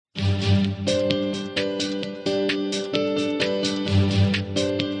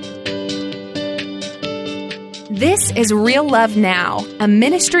This is Real Love Now, a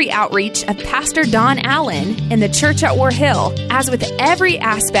ministry outreach of Pastor Don Allen in the church at War Hill. As with every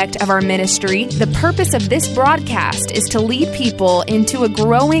aspect of our ministry, the purpose of this broadcast is to lead people into a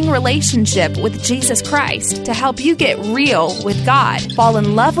growing relationship with Jesus Christ, to help you get real with God, fall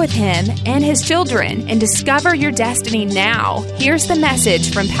in love with Him and His children, and discover your destiny now. Here's the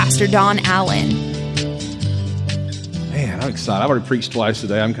message from Pastor Don Allen. Man, I'm excited. I've already preached twice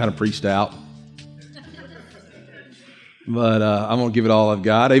today. I'm kind of preached out. But I'm going to give it all I've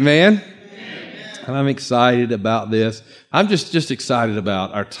got. Amen? And I'm excited about this. I'm just excited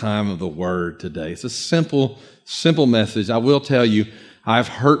about our time of the Word today. It's a simple message. I will tell you, I've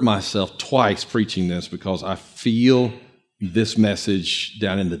hurt myself twice preaching this because I feel this message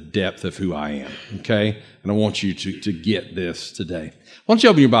down in the depth of who I am, okay? And I want you to get this today. Why don't you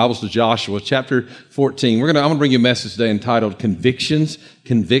open your Bibles to Joshua chapter 14. I'm going to bring you a message today entitled Convictions.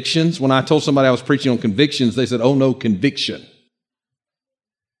 Convictions. When I told somebody I was preaching on convictions, they said, "Oh no, conviction."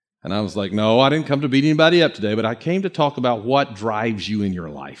 And I was like, no, I didn't come to beat anybody up today, but I came to talk about what drives you in your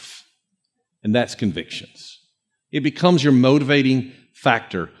life. And that's convictions. It becomes your motivating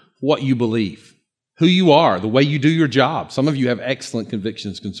factor, what you believe, who you are, the way you do your job. Some of you have excellent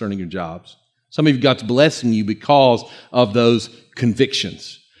convictions concerning your jobs. Some of you God's blessing you because of those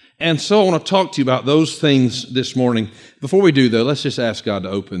convictions. And so I want to talk to you about those things this morning. Before we do, though, let's just ask God to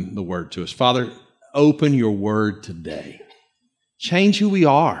open the Word to us. Father, open your Word today. Change who we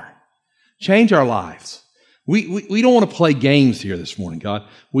are. Change our lives. We don't want to play games here this morning, God.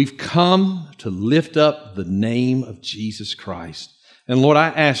 We've come to lift up the name of Jesus Christ. And Lord, I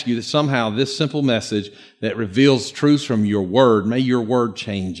ask you that somehow this simple message that reveals truths from your Word, may your Word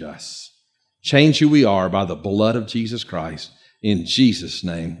change us. Change who we are by the blood of Jesus Christ. In Jesus'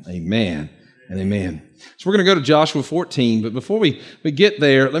 name, amen and amen. So we're going to go to Joshua 14, but before we get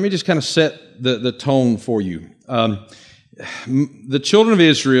there, let me just kind of set the tone for you. The children of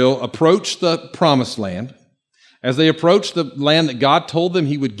Israel approached the promised land. As they approached the land that God told them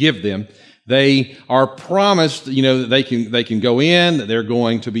He would give them, they are promised, that they can go in, that they're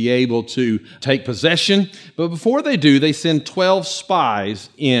going to be able to take possession. But before they do, they send 12 spies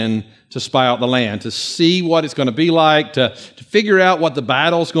in to spy out the land, to see what it's going to be like, to figure out what the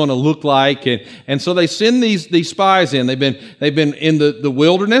battle's going to look like. And so they send these spies in. They've been in the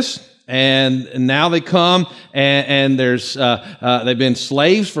wilderness. And now they come, and they've been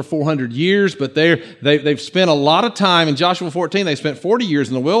slaves for 400 years, but they've spent a lot of time in Joshua 14. They spent 40 years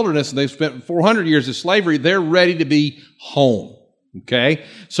in the wilderness, and they've spent 400 years of slavery. They're ready to be home. Okay,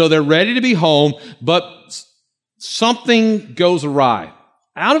 so they're ready to be home, but something goes awry.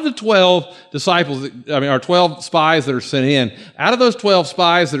 Out of the 12 12 spies that are sent in, out of those 12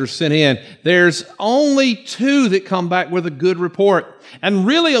 spies that are sent in, there's only 2 that come back with a good report. And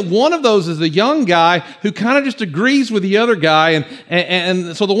really, one of those is a young guy who kind of just agrees with the other guy.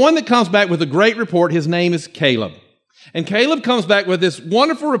 And so the one that comes back with a great report, his name is Caleb. And Caleb comes back with this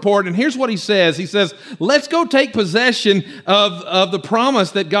wonderful report, and here's what he says. He says, let's go take possession of the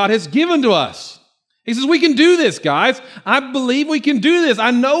promise that God has given to us. He says, we can do this, guys. I believe we can do this.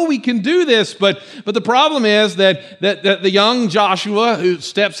 I know we can do this. But the problem is that the young Joshua who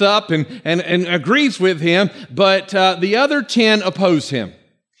steps up and agrees with him, but the other 10 oppose him.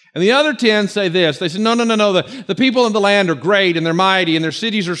 And the other 10 say this. They say, no. The people in the land are great, and they're mighty, and their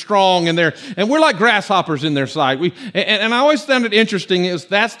cities are strong, and we're like grasshoppers in their sight. And I always found it interesting is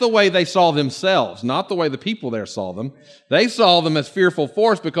that's the way they saw themselves, not the way the people there saw them. They saw them as fearful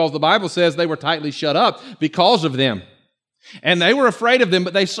force because the Bible says they were tightly shut up because of them. And they were afraid of them,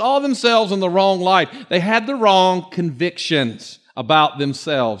 but they saw themselves in the wrong light. They had the wrong convictions about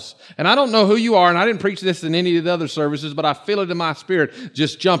themselves. And I don't know who you are, and I didn't preach this in any of the other services, but I feel it in my spirit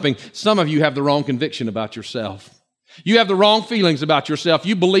just jumping. Some of you have the wrong conviction about yourself. You have the wrong feelings about yourself.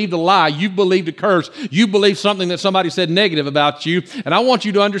 You believed a lie. You believed a curse. You believed something that somebody said negative about you. And I want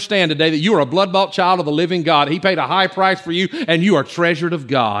you to understand today that you are a blood-bought child of the living God. He paid a high price for you, and you are treasured of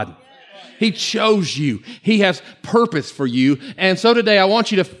God. He chose you. He has purpose for you. And so today I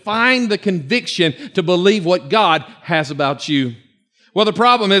want you to find the conviction to believe what God has about you. Well, the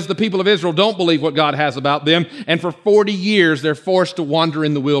problem is the people of Israel don't believe what God has about them. And for 40 years, they're forced to wander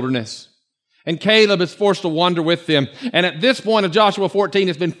in the wilderness. And Caleb is forced to wander with them. And at this point of Joshua 14,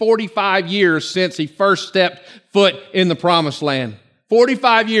 it's been 45 years since he first stepped foot in the promised land.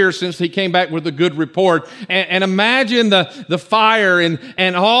 45 years since he came back with a good report. And imagine the fire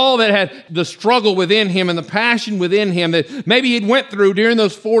and all that had the struggle within him and the passion within him that maybe he'd went through during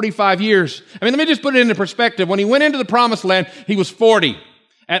those 45 years. I mean, let me just put it into perspective. When he went into the promised land, he was 40.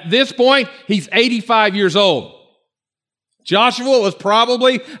 At this point, he's 85 years old. Joshua was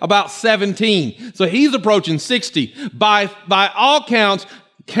probably about 17. So he's approaching 60. By all counts,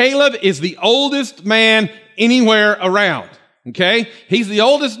 Caleb is the oldest man anywhere around. Okay? He's the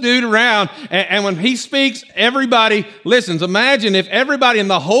oldest dude around. And when he speaks, everybody listens. Imagine if everybody in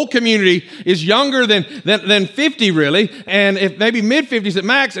the whole community is younger than 50 really, and if maybe mid-50s at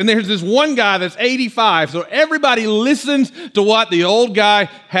max, and there's this one guy that's 85. So everybody listens to what the old guy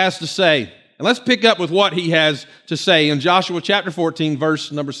has to say. And let's pick up with what he has to say in Joshua chapter 14,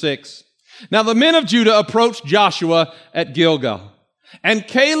 verse number 6. Now the men of Judah approached Joshua at Gilgal. And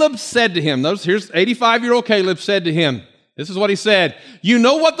Caleb said to him, notice here's 85-year-old Caleb said to him, this is what he said, you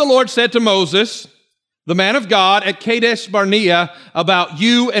know what the Lord said to Moses, the man of God, at Kadesh Barnea about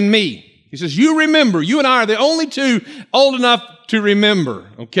you and me. He says, you remember, you and I are the only two old enough to remember,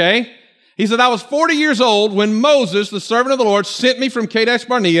 okay? He said, I was 40 years old when Moses, the servant of the Lord, sent me from Kadesh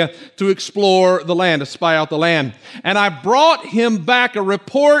Barnea to explore the land, to spy out the land. And I brought him back a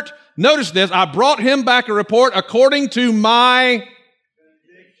report. Notice this, I brought him back a report according to my...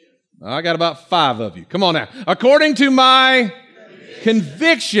 I got about 5 of you. Come on now. According to my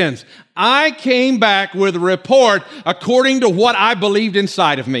convictions, I came back with a report according to what I believed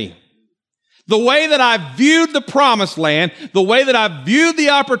inside of me. The way that I viewed the promised land, the way that I viewed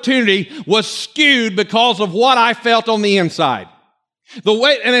the opportunity was skewed because of what I felt on the inside. The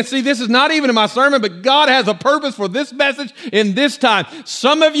way, and then see, this is not even in my sermon, but God has a purpose for this message in this time.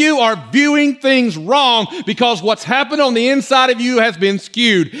 Some of you are viewing things wrong because what's happened on the inside of you has been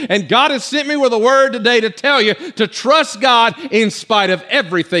skewed. And God has sent me with a word today to tell you to trust God in spite of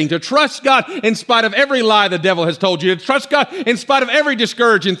everything, to trust God in spite of every lie the devil has told you, to trust God in spite of every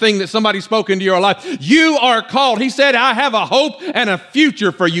discouraging thing that somebody spoke into your life. You are called. He said, I have a hope and a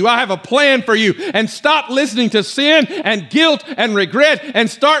future for you. I have a plan for you. And stop listening to sin and guilt and regret, and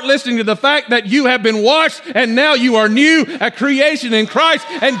start listening to the fact that you have been washed and now you are new, a creation in Christ,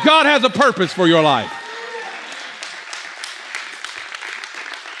 and God has a purpose for your life.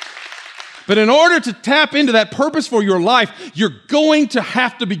 But in order to tap into that purpose for your life, you're going to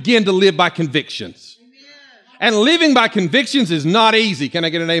have to begin to live by convictions. And living by convictions is not easy. Can I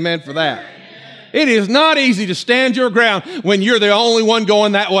get an amen for that? It is not easy to stand your ground when you're the only one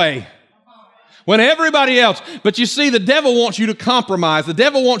going that way. When everybody else, but you see, the devil wants you to compromise. The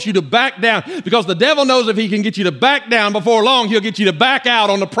devil wants you to back down because the devil knows if he can get you to back down before long, he'll get you to back out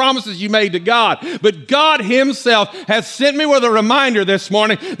on the promises you made to God. But God himself has sent me with a reminder this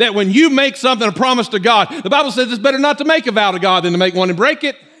morning that when you make something a promise to God, the Bible says it's better not to make a vow to God than to make one and break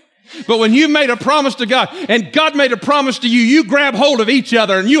it. But when you made a promise to God and God made a promise to you, you grab hold of each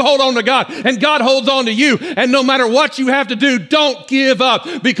other and you hold on to God and God holds on to you. And no matter what you have to do, don't give up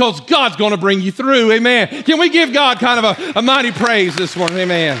because God's going to bring you through. Amen. Can we give God kind of a mighty praise this morning?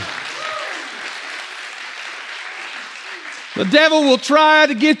 Amen. The devil will try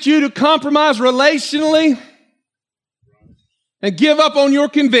to get you to compromise relationally and give up on your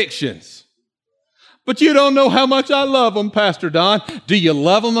convictions. But you don't know how much I love them, Pastor Don. Do you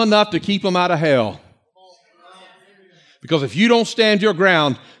love them enough to keep them out of hell? Because if you don't stand your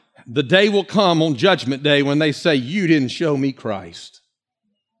ground, the day will come on Judgment Day when they say, you didn't show me Christ.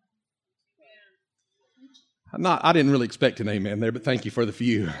 I didn't really expect an amen there, but thank you for the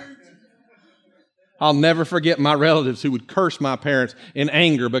few. I'll never forget my relatives who would curse my parents in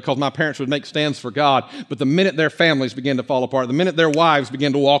anger because my parents would make stands for God. But the minute their families began to fall apart, the minute their wives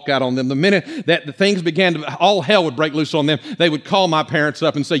began to walk out on them, the minute that the things began to, all hell would break loose on them, they would call my parents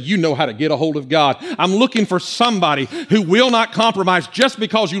up and say, you know how to get a hold of God. I'm looking for somebody who will not compromise just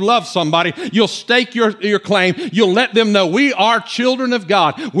because you love somebody. You'll stake your claim. You'll let them know we are children of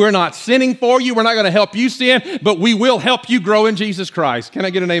God. We're not sinning for you. We're not going to help you sin, but we will help you grow in Jesus Christ. Can I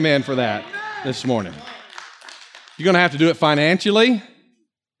get an amen for that this morning? You're going to have to do it financially. You're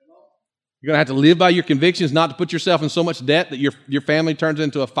going to have to live by your convictions, not to put yourself in so much debt that your family turns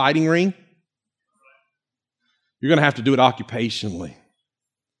into a fighting ring. You're going to have to do it occupationally.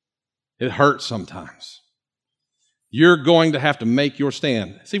 It hurts sometimes. You're going to have to make your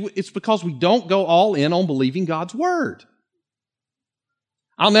stand. See, it's because we don't go all in on believing God's word.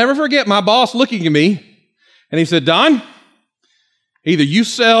 I'll never forget my boss looking at me, and he said, Don, either you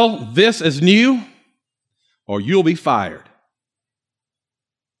sell this as new or you'll be fired.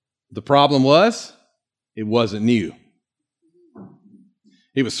 The problem was, it wasn't new.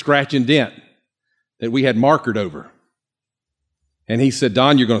 It was scratch and dent that we had markered over. And he said,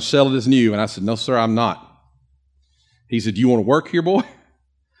 Don, you're going to sell it as new. And I said, no, sir, I'm not. He said, do you want to work here, boy?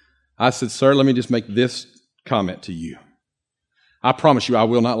 I said, sir, let me just make this comment to you. I promise you I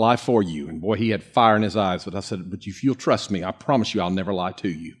will not lie for you. And boy, he had fire in his eyes. But I said, but if you'll trust me, I promise you I'll never lie to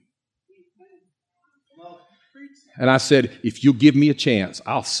you. And I said, if you'll give me a chance,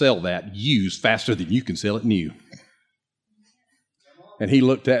 I'll sell that used faster than you can sell it new. And he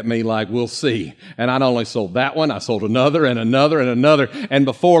looked at me like, we'll see. And I not only sold that one, I sold another and another and another. And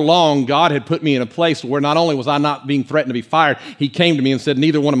before long, God had put me in a place where not only was I not being threatened to be fired, he came to me and said,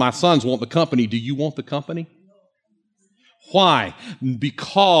 neither one of my sons want the company. Do you want the company? Why?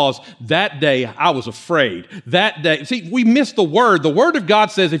 Because that day I was afraid. That day, see, we missed the word. The word of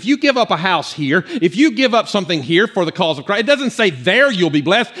God says if you give up a house here, if you give up something here for the cause of Christ, it doesn't say there you'll be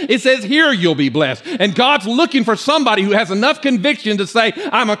blessed. It says here you'll be blessed. And God's looking for somebody who has enough conviction to say,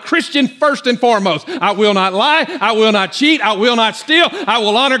 I'm a Christian first and foremost. I will not lie. I will not cheat. I will not steal. I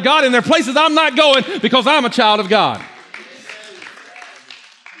will honor God. And there are places I'm not going because I'm a child of God.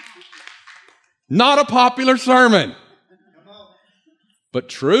 Not a popular sermon, but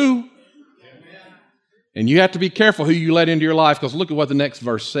true. And you have to be careful who you let into your life, because look at what the next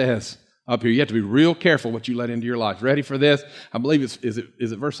verse says up here. You have to be real careful what you let into your life. Ready for this? I believe is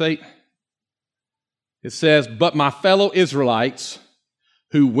it verse 8? It says, but my fellow Israelites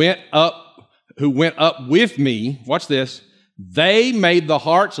who went up with me, watch this, they made the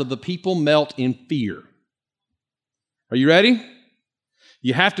hearts of the people melt in fear. Are you ready?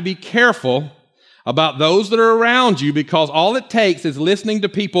 You have to be careful about those that are around you, because all it takes is listening to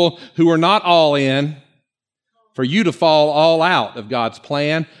people who are not all in for you to fall all out of God's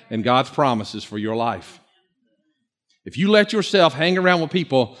plan and God's promises for your life. If you let yourself hang around with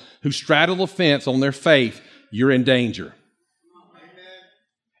people who straddle the fence on their faith, you're in danger.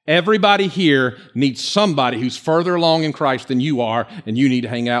 Everybody here needs somebody who's further along in Christ than you are, and you need to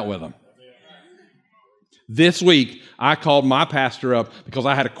hang out with them. This week, I called my pastor up because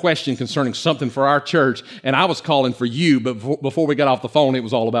I had a question concerning something for our church, and I was calling for you, but before we got off the phone, it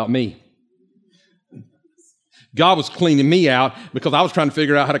was all about me. God was cleaning me out because I was trying to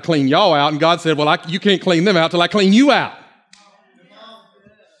figure out how to clean y'all out, and God said, well, you can't clean them out till I clean you out.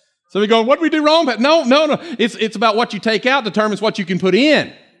 So we go, what did we do wrong? But no. It's about what you take out determines what you can put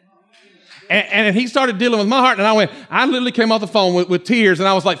in. And he started dealing with my heart, and I literally came off the phone with tears, and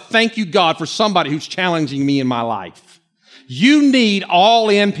I was like, thank you, God, for somebody who's challenging me in my life. You need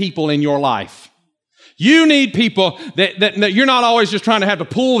all-in people in your life. You need people that you're not always just trying to have to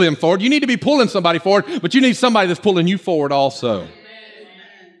pull them forward. You need to be pulling somebody forward, but you need somebody that's pulling you forward also. And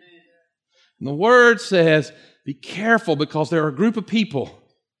the Word says, be careful, because there are a group of people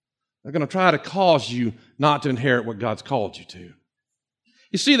that are going to try to cause you not to inherit what God's called you to.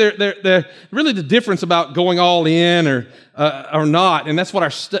 You see, they're really the difference about going all in or not, and that's what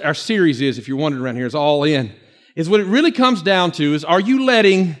our series is, if you're wondering around here, is all in, is what it really comes down to is, are you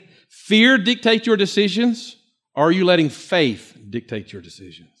letting fear dictate your decisions, or are you letting faith dictate your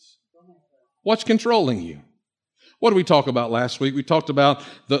decisions? What's controlling you? What did we talk about last week? We talked about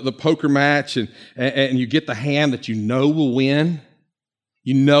the poker match, and you get the hand that you know will win.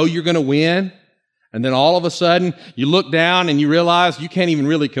 You know you're going to win. And then all of a sudden, you look down and you realize you can't even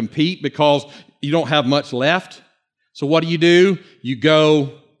really compete because you don't have much left. So what do? You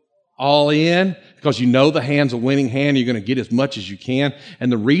go all in because you know the hand's a winning hand. You're going to get as much as you can.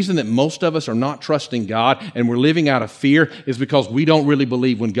 And the reason that most of us are not trusting God and we're living out of fear is because we don't really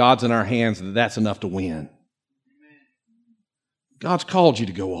believe when God's in our hands that that's enough to win. God's called you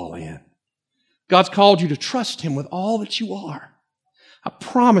to go all in. God's called you to trust Him with all that you are. I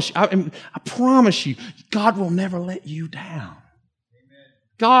promise you, God will never let you down. Amen.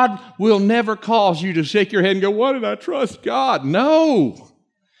 God will never cause you to shake your head and go, why did I trust God? No.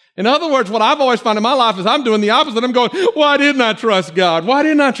 In other words, what I've always found in my life is I'm doing the opposite. I'm going, why didn't I trust God? Why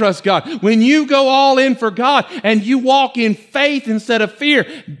didn't I trust God? When you go all in for God and you walk in faith instead of fear,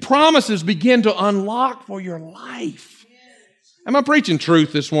 promises begin to unlock for your life. Am I preaching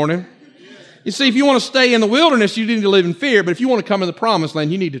truth this morning? You see, if you want to stay in the wilderness, you need to live in fear. But if you want to come to the promised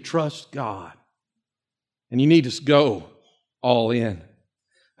land, you need to trust God. And you need to go all in.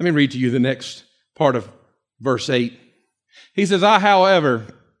 Let me read to you the next part of verse 8. He says, I, however,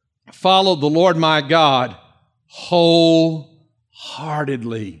 followed the Lord my God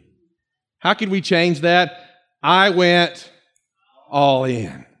wholeheartedly. How could we change that? I went all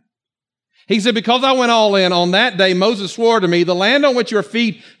in. He said, because I went all in on that day, Moses swore to me, the land on which your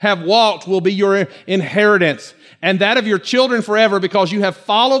feet have walked will be your inheritance, and that of your children forever, because you have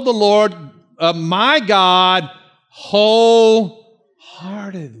followed the Lord my God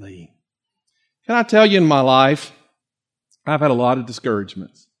wholeheartedly. Can I tell you, in my life, I've had a lot of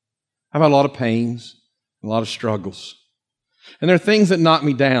discouragements. I've had a lot of pains, a lot of struggles. And there are things that knock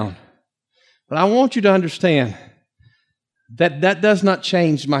me down. But I want you to understand that does not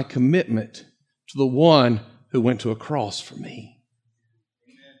change my commitment to the one who went to a cross for me.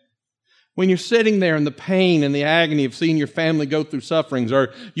 When you're sitting there in the pain and the agony of seeing your family go through sufferings,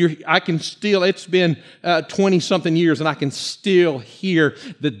 or it's been 20-something years and I can still hear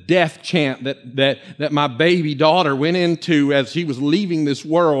the death chant that my baby daughter went into as she was leaving this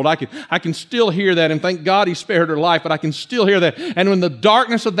world. I can still hear that, and thank God he spared her life, but I can still hear that. And when the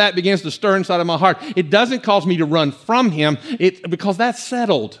darkness of that begins to stir inside of my heart, it doesn't cause me to run from him, because that's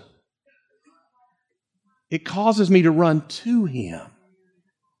settled. It causes me to run to him.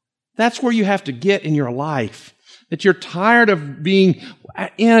 That's where you have to get in your life, that you're tired of being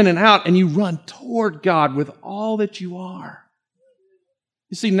in and out, and you run toward God with all that you are.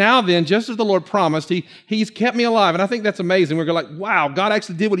 You see, now then, just as the Lord promised, He's kept me alive, and I think that's amazing. We're going like, wow, God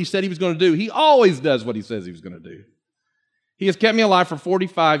actually did what He said He was going to do. He always does what He says He was going to do. He has kept me alive for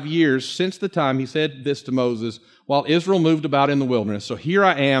 45 years since the time He said this to Moses while Israel moved about in the wilderness. So here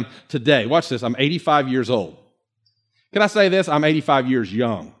I am today. Watch this. I'm 85 years old. Can I say this? I'm 85 years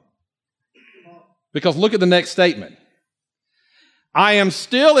young. Because look at the next statement. I am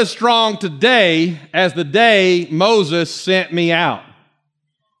still as strong today as the day Moses sent me out.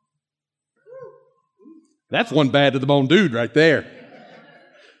 That's one bad to the bone dude right there.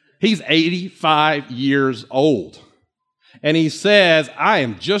 He's 85 years old. And he says, I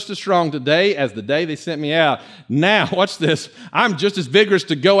am just as strong today as the day they sent me out. Now, watch this. I'm just as vigorous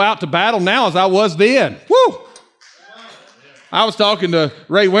to go out to battle now as I was then. Woo! I was talking to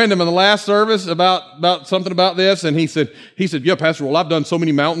Ray Wyndham in the last service about something about this, and he said, yeah, Pastor, well, I've done so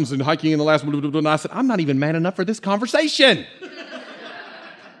many mountains and hiking in the last, blah, blah, blah. And I said, I'm not even man enough for this conversation.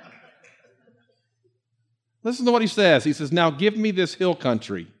 Listen to what he says. He says, now give me this hill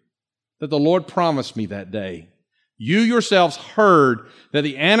country that the Lord promised me that day. You yourselves heard that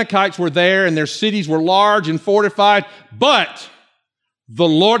the Anakites were there and their cities were large and fortified, but the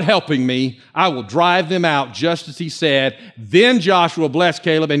Lord helping me, I will drive them out just as he said. Then Joshua blessed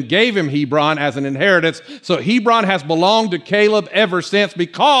Caleb and gave him Hebron as an inheritance. So Hebron has belonged to Caleb ever since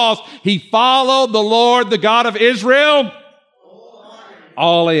because he followed the Lord, the God of Israel,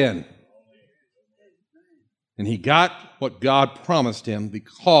 all in. And he got what God promised him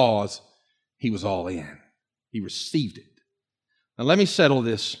because he was all in. He received it. Now let me settle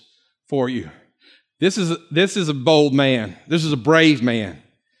this for you. This is a bold man. This is a brave man.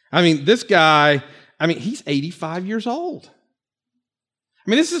 I mean, this guy, he's 85 years old.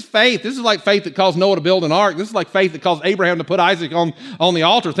 This is faith. This is like faith that caused Noah to build an ark. This is like faith that caused Abraham to put Isaac on the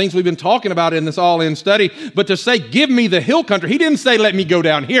altar, things we've been talking about in this all-in study. But to say, give me the hill country, he didn't say, let me go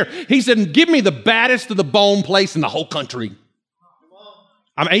down here. He said, give me the baddest to the bone place in the whole country.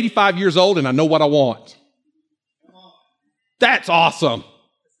 I'm 85 years old and I know what I want. That's awesome.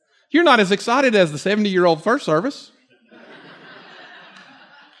 You're not as excited as the 70-year-old first service.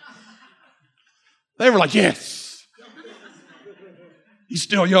 They were like, yes. He's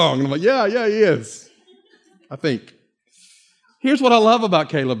still young. And I'm like, yeah, he is. I think. Here's what I love about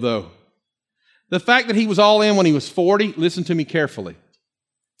Caleb, though. The fact that he was all in when he was 40, listen to me carefully.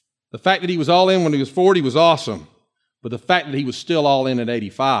 The fact that he was all in when he was 40 was awesome. But the fact that he was still all in at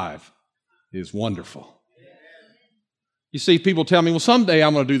 85 is wonderful. You see, people tell me, well, someday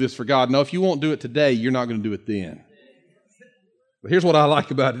I'm going to do this for God. No, if you won't do it today, you're not going to do it then. But here's what I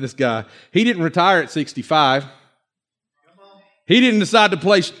like about this guy. He didn't retire at 65. He didn't decide to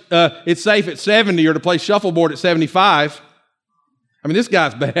play it safe at 70 or to play shuffleboard at 75. This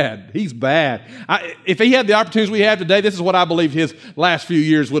guy's bad. He's bad. If he had the opportunities we have today, this is what I believe his last few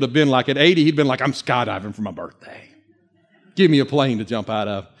years would have been like. At 80, he'd been like, I'm skydiving for my birthday. Give me a plane to jump out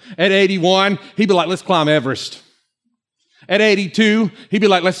of. At 81, he'd be like, let's climb Everest. At 82, he'd be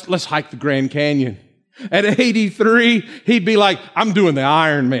like, let's hike the Grand Canyon. At 83, he'd be like, I'm doing the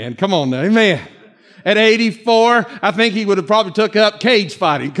Ironman. Come on now, amen. At 84, I think he would have probably took up cage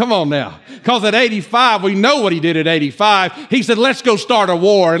fighting. Come on now. Because at 85, we know what he did at 85. He said, let's go start a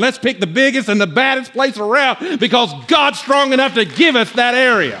war and let's pick the biggest and the baddest place around because God's strong enough to give us that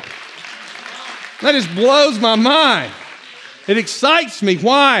area. That just blows my mind. It excites me.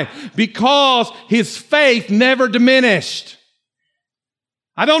 Why? Because his faith never diminished.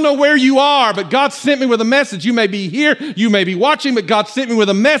 I don't know where you are, but God sent me with a message. You may be here, you may be watching, but God sent me with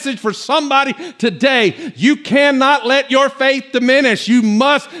a message for somebody today. You cannot let your faith diminish. You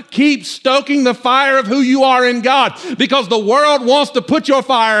must keep stoking the fire of who you are in God because the world wants to put your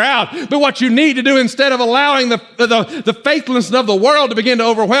fire out. But what you need to do instead of allowing the faithlessness of the world to begin to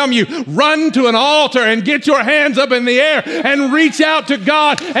overwhelm you, run to an altar and get your hands up in the air and reach out to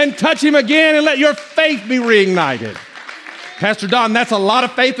God and touch Him again and let your faith be reignited. Pastor Don, that's a lot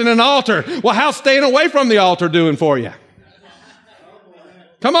of faith in an altar. Well, how's staying away from the altar doing for you?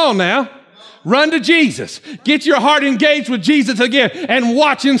 Come on now. Run to Jesus. Get your heart engaged with Jesus again and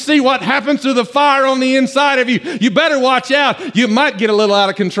watch and see what happens to the fire on the inside of you. You better watch out. You might get a little out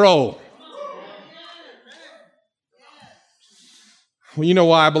of control. Well, you know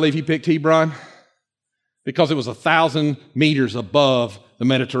why I believe he picked Hebron? Because it was 1,000 meters above the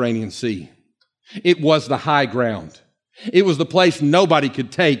Mediterranean Sea. It was the high ground. It was the place nobody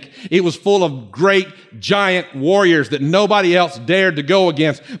could take. It was full of great, giant warriors that nobody else dared to go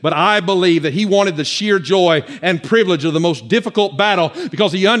against. But I believe that he wanted the sheer joy and privilege of the most difficult battle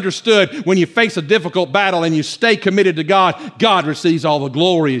because he understood when you face a difficult battle and you stay committed to God, God receives all the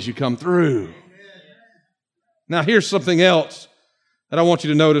glory as you come through. Now, here's something else that I want you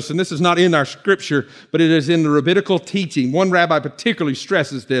to notice, and this is not in our scripture, but it is in the rabbinical teaching. One rabbi particularly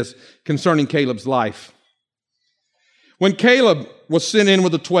stresses this concerning Caleb's life. When Caleb was sent in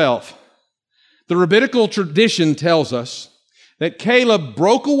with the 12, the rabbinical tradition tells us that Caleb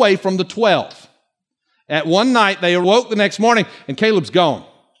broke away from the 12. At one night, they awoke the next morning, and Caleb's gone.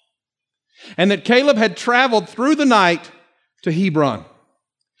 And that Caleb had traveled through the night to Hebron.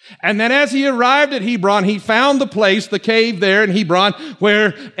 And that as he arrived at Hebron, he found the place, the cave there in Hebron,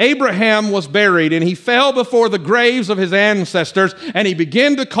 where Abraham was buried. And he fell before the graves of his ancestors, and he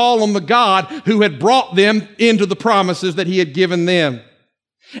began to call on the God who had brought them into the promises that he had given them.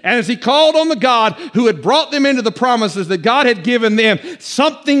 And as he called on the God who had brought them into the promises that God had given them,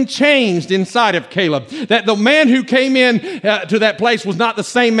 something changed inside of Caleb. That the man who came in to that place was not the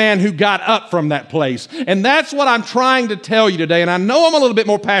same man who got up from that place. And that's what I'm trying to tell you today. And I know I'm a little bit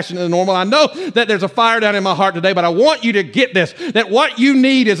more passionate than normal. I know that there's a fire down in my heart today, but I want you to get this, that what you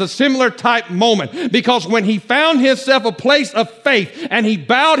need is a similar type moment. Because when he found himself a place of faith and he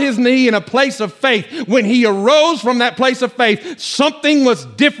bowed his knee in a place of faith, when he arose from that place of faith, something was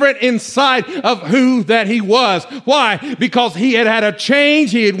different inside of who that he was. Why? Because he had had a change.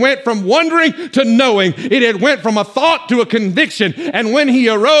 He had went from wondering to knowing. It had went from a thought to a conviction. And when he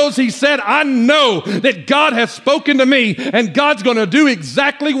arose, he said, I know that God has spoken to me and God's going to do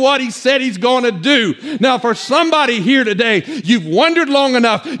exactly what he said he's going to do. Now, for somebody here today, you've wondered long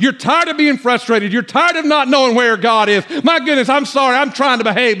enough. You're tired of being frustrated. You're tired of not knowing where God is. My goodness, I'm sorry. I'm trying to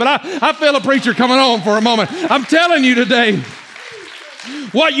behave, but I feel a preacher coming on for a moment. I'm telling you today,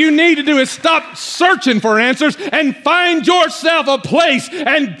 what you need to do is stop searching for answers and find yourself a place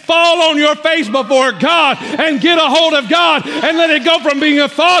and fall on your face before God and get a hold of God and let it go from being a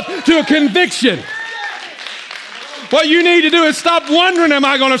thought to a conviction. What you need to do is stop wondering, am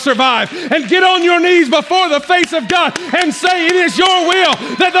I going to survive? And get on your knees before the face of God and say, it is your will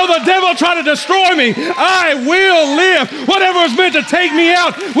that though the devil try to destroy me, I will live. Whatever is meant to take me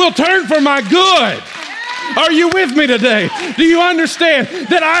out will turn for my good. Are you with me today? Do you understand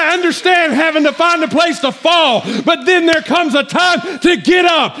that I understand having to find a place to fall, but then there comes a time to get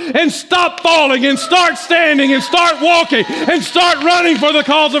up and stop falling and start standing and start walking and start running for the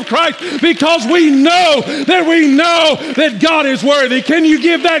cause of Christ because we know that God is worthy. Can you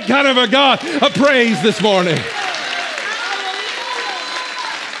give that kind of a God a praise this morning?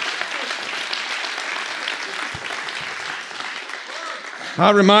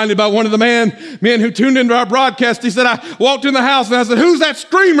 I'm reminded about one of the men who tuned into our broadcast. He said, I walked in the house and I said, who's that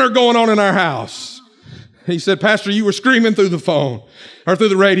screamer going on in our house? He said, Pastor, you were screaming through the phone or through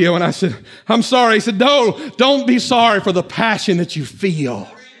the radio. And I said, I'm sorry. He said, no, don't be sorry for the passion that you feel.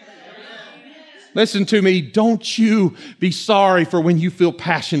 Listen to me. Don't you be sorry for when you feel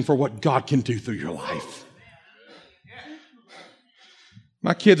passion for what God can do through your life.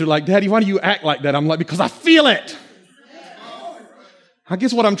 My kids are like, Daddy, why do you act like that? I'm like, because I feel it. I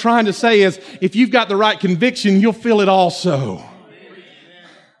guess what I'm trying to say is if you've got the right conviction, you'll feel it also.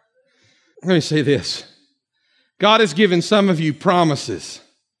 Let me say this. God has given some of you promises.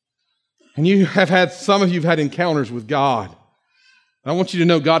 And some of you have had encounters with God. I want you to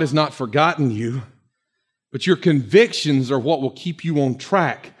know God has not forgotten you, but your convictions are what will keep you on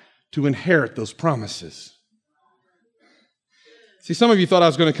track to inherit those promises. See, some of you thought I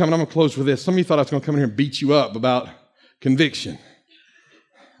was going to come, and I'm going to close with this. Some of you thought I was going to come in here and beat you up about conviction.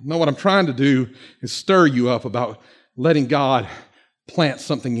 No, what I'm trying to do is stir you up about letting God plant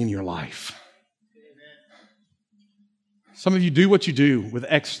something in your life. Some of you do what you do with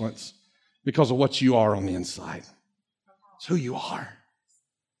excellence because of what you are on the inside. It's who you are.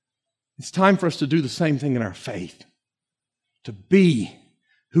 It's time for us to do the same thing in our faith, to be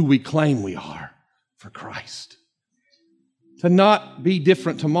who we claim we are for Christ. To not be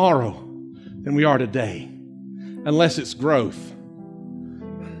different tomorrow than we are today, unless it's growth.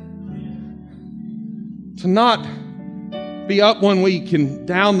 To not be up one week and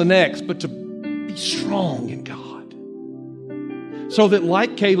down the next, but to be strong in God. So that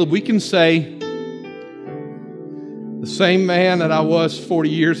like Caleb, we can say, the same man that I was 40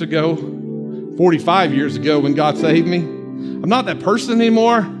 years ago, 45 years ago when God saved me, I'm not that person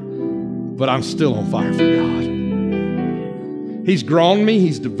anymore, but I'm still on fire for God. He's grown me,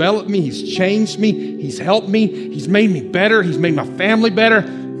 He's developed me, He's changed me, He's helped me, He's made me better, He's made my family better,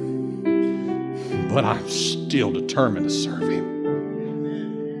 but I'm still determined to serve Him.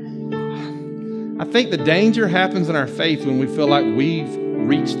 I think the danger happens in our faith when we feel like we've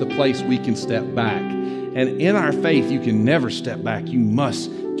reached the place we can step back. And in our faith, you can never step back. You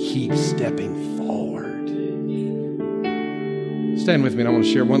must keep stepping forward. Stand with me, and I want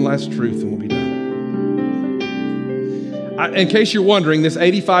to share one last truth, and we'll be done. In case you're wondering, this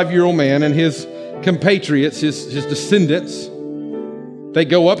 85-year-old man and his compatriots, his descendants, they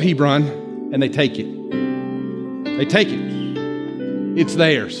go up Hebron, and they take it. They take it. It's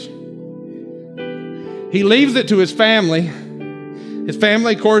theirs. He leaves it to his family. His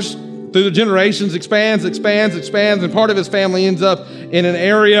family, of course, through the generations, expands, and part of his family ends up in an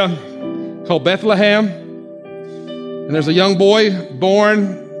area called Bethlehem. And there's a young boy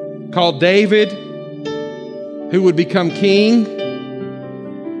born called David who would become king.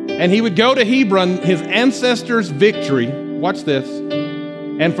 And he would go to Hebron, his ancestors' victory. Watch this.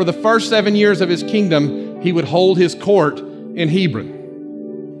 And for the first 7 years of his kingdom, he would hold his court in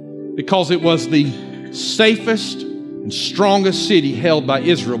Hebron because it was the safest and strongest city held by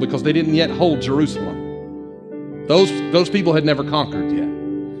Israel, because they didn't yet hold Jerusalem. Those people had never conquered yet.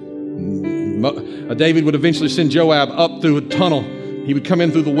 David would eventually send Joab up through a tunnel. He would come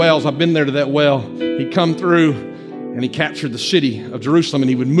in through the wells. I've been there to that well. He'd come through and he captured the city of Jerusalem and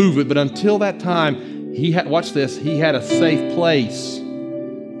he would move it. But until that time, watch this, he had a safe place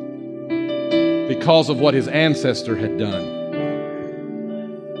because of what his ancestor had done.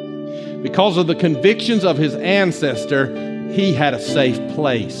 Because of the convictions of his ancestor, he had a safe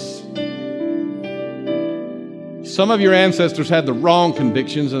place. Some of your ancestors had the wrong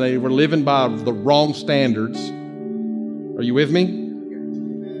convictions and they were living by the wrong standards. Are you with me?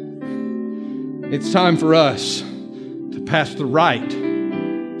 It's time for us to pass the right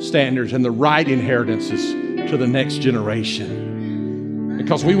standards and the right inheritances to the next generation.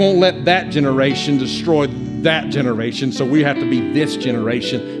 Because we won't let that generation destroy that generation, so we have to be this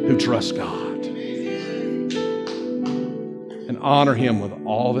generation who trusts God and honor Him with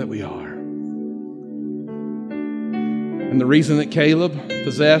all that we are. And the reason that Caleb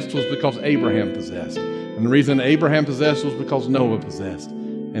possessed was because Abraham possessed. And the reason Abraham possessed was because Noah possessed.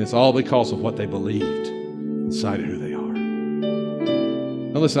 And it's all because of what they believed inside of who they are.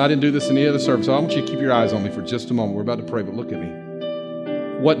 Now listen, I didn't do this in any other service, so I want you to keep your eyes on me for just a moment. We're about to pray, but look at me.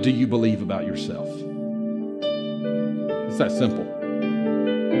 What do you believe about yourself? It's that simple.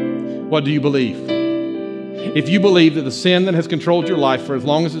 What do you believe? If you believe that the sin that has controlled your life for as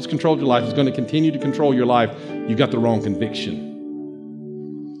long as it's controlled your life is going to continue to control your life, you got the wrong conviction.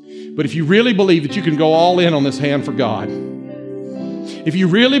 But if you really believe that you can go all in on this hand for God, if you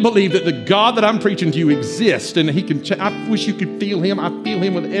really believe that the God that I'm preaching to you exists and He can, I wish you could feel Him. I feel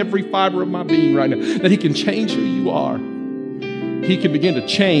Him with every fiber of my being right now, that He can change who you are. He can begin to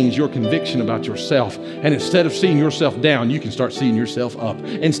change your conviction about yourself. And instead of seeing yourself down, you can start seeing yourself up.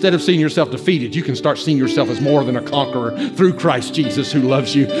 Instead of seeing yourself defeated, you can start seeing yourself as more than a conqueror through Christ Jesus who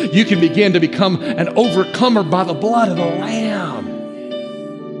loves you. You can begin to become an overcomer by the blood of the Lamb.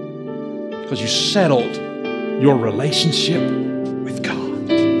 Because you settled your relationship with God.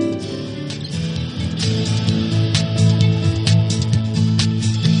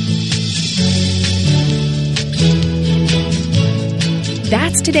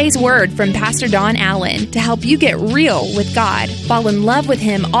 That's today's word from Pastor Don Allen to help you get real with God, fall in love with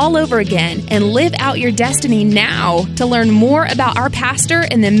Him all over again, and live out your destiny now. To learn more about our pastor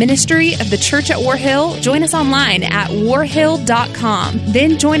and the ministry of the Church at War Hill, join us online at warhill.com.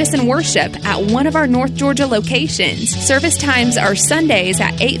 Then join us in worship at one of our North Georgia locations. Service times are Sundays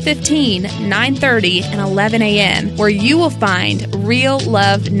at 8:15, 9:30, and 11 a.m., where you will find real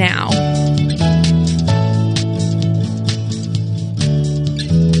love now.